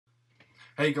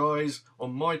Hey guys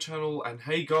on my channel, and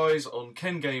hey guys on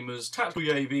Ken Gamer's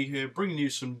TacticalUAV here, bringing you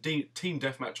some team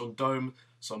deathmatch on Dome,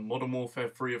 some Modern Warfare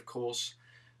 3 of course,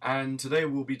 and today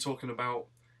we'll be talking about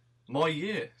my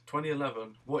year,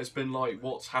 2011, what it's been like,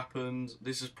 what's happened.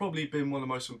 This has probably been one of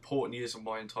the most important years of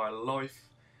my entire life,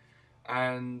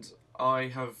 and I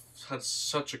have had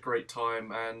such a great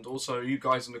time, and also you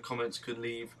guys in the comments could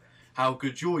leave how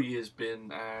good your year's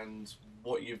been and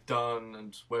what you've done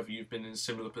and whether you've been in a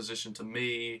similar position to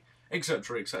me,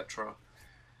 etc, etc.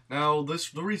 Now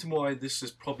the reason why this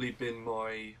has probably been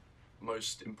my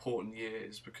most important year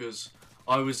is because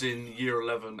I was in year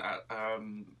 11 at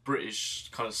British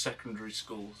kind of secondary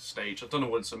school stage. I don't know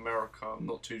what it's America, I'm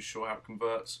not too sure how it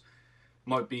converts.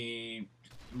 Might be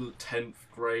 10th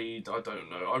grade, I don't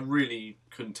know. I really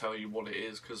couldn't tell you what it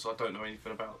is because I don't know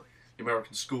anything about the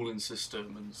American schooling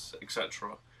system and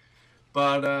etc.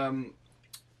 But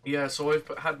yeah, so I've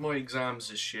had my exams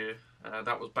this year.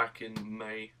 That was back in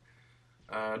May.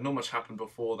 Not much happened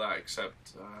before that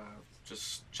except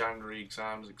just January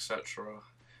exams, etc.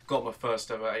 Got my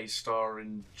first ever A-star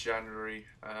in January.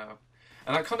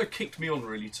 And that kind of kicked me on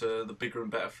really to the bigger and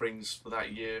better things for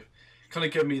that year. Kind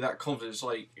of gave me that confidence,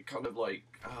 like, kind of like,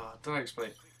 I don't know how to explain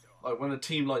it. Like when a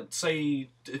team, like, say,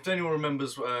 if anyone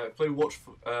remembers, if they watch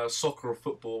soccer or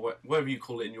football, whatever you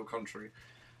call it in your country,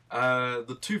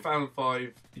 the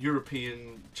 2005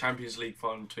 European Champions League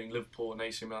final between Liverpool and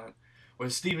AC Milan, when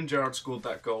Steven Gerrard scored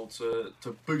that goal to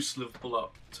boost Liverpool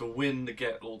up, to win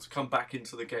the or to come back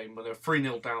into the game when they're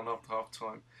 3-0 down after half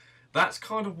time. That's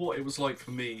kind of what it was like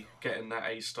for me getting that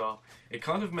A-star. It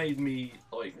kind of made me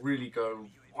like really go,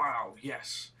 wow,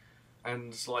 yes.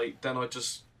 And like then I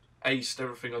just aced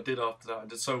everything I did after that. I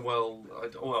did so well.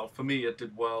 Well, for me I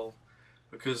did well,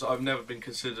 because I've never been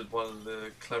considered one of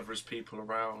the cleverest people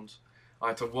around. I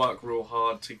had to work real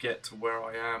hard to get to where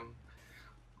I am,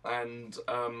 and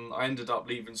I ended up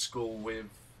leaving school with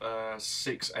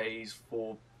 6 A's,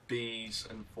 4 B's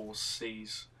and 4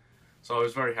 C's. So I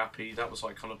was very happy. That was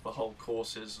like kind of the whole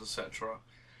courses, etc.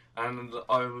 And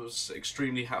I was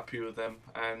extremely happy with them,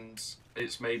 and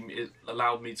it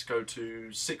allowed me to go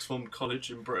to sixth form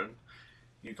college in Britain.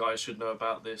 You guys should know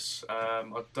about this. I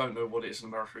don't know what it is in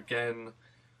America again.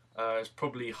 It's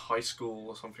probably high school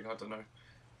or something, I don't know.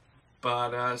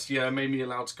 But so yeah, it made me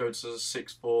allowed to go to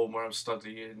sixth form where I'm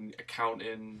studying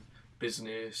accounting,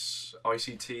 business,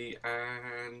 ICT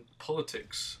and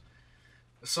politics.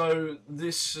 So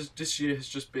this year has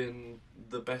just been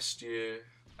the best year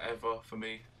ever for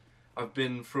me. I've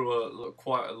been through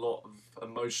quite a lot of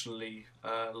emotionally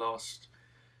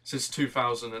since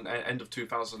 2000 and end of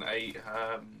 2008,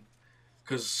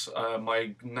 because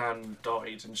my nan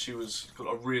died and she was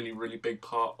a really big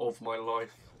part of my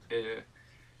life.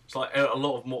 It's like a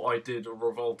lot of what I did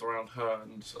revolved around her,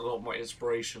 and a lot of my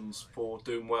inspirations for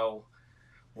doing well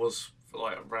was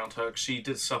like around her. She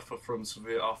did suffer from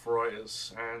severe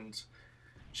arthritis and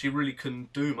she really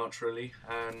couldn't do much really,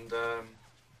 and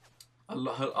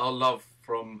our love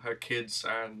from her kids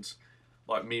and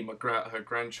like me, her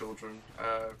grandchildren,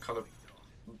 kind of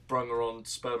brung her on,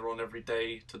 spurred her on every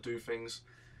day to do things.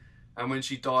 And when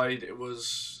she died, it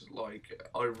was like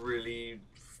I really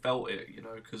felt it, you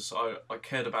know, because I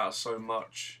cared about her so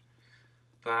much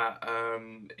that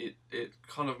it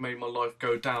kind of made my life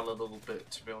go down a little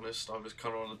bit, to be honest. I was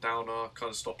kind of on a downer, kind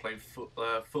of stopped playing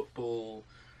football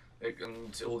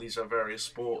and all these various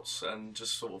sports, and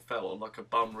just sort of felt like a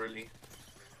bum really.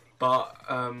 But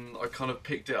I kind of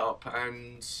picked it up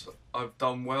and I've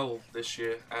done well this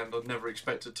year, and I never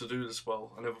expected to do this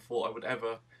well. I never thought I would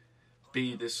ever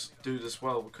do this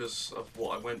well because of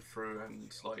what I went through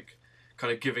and like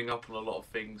kind of giving up on a lot of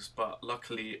things. But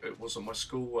luckily it wasn't my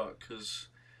schoolwork, because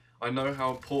I know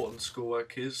how important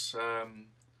schoolwork is.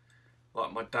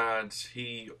 Like my dad,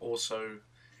 he's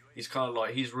kind of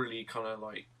like, he's really kind of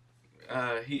like,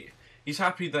 he's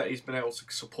happy that he's been able to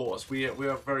support us. We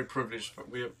are very privileged.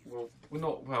 We're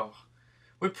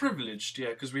privileged, yeah,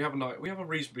 because we have a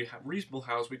reasonable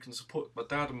house. We can support, my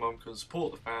dad and mum can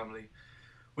support the family.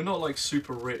 We're not like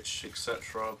super rich,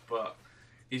 etc. But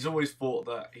he's always thought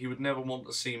that he would never want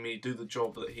to see me do the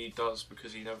job that he does,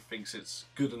 because he never thinks it's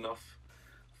good enough.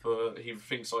 He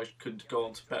thinks I could go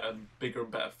on to bigger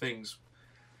and better things.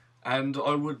 And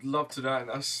I would love to do that, and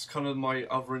that's kind of my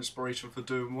other inspiration for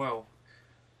doing well.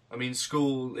 I mean,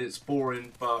 school, it's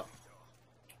boring, but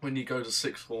when you go to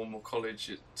sixth form or college,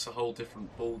 it's a whole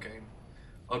different ball game.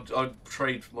 I'd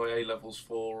trade for my A-levels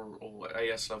or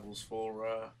AS levels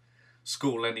for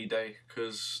school any day,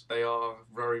 because they are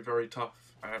very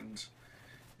tough, and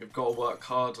you've got to work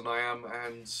hard, and I am,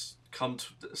 and come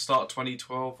to start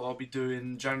 2012 I'll be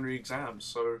doing January exams,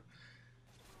 so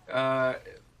a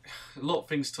lot of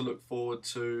things to look forward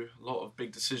to, a lot of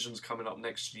big decisions coming up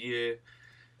next year.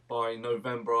 By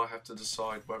November I have to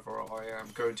decide whether I am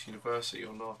going to university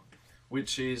or not,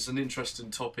 which is an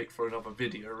interesting topic for another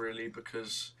video really,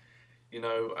 because you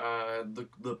know,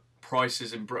 the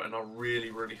prices in Britain are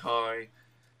really high,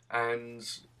 and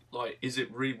like, is it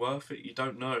really worth it? You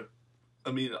don't know.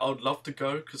 I mean, I'd love to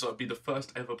go because I'd be the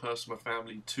first ever person in my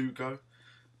family to go,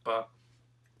 but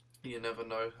you never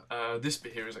know. This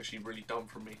bit here is actually really dumb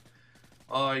from me.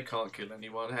 I can't kill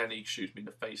anyone, and he shoots me in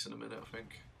the face in a minute, I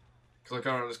think. Because I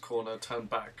go around this corner, turn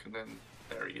back, and then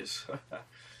there he is.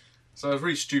 So it's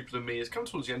really stupid of me. It's come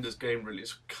towards the end of this game, really.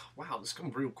 Wow, this has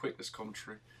gone real quick, this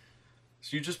commentary.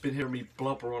 So you've just been hearing me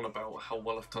blubber on about how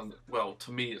well I've done. Well,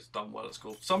 to me, it's done well at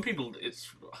school. Some people,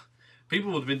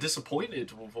 people would have been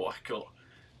disappointed with what I got.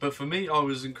 But for me, I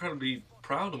was incredibly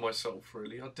proud of myself,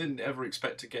 really. I didn't ever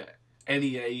expect to get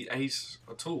any A's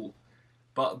at all.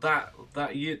 But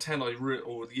that year 10,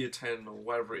 or year 10, or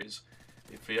whatever it is,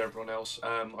 for everyone else,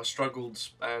 I struggled,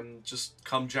 and just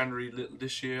come January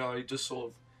this year, I just sort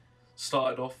of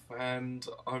started off, and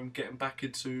I'm getting back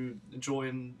into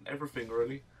enjoying everything,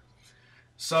 really.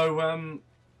 So,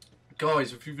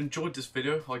 guys, if you've enjoyed this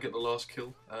video, I get the last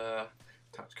kill,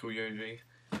 TacticalUAV.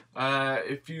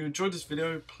 If you enjoyed this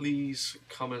video, please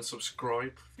comment,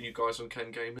 subscribe for you guys on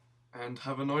Ken Gamers, and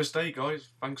have a nice day, guys.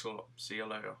 Thanks a lot. See you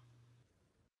later.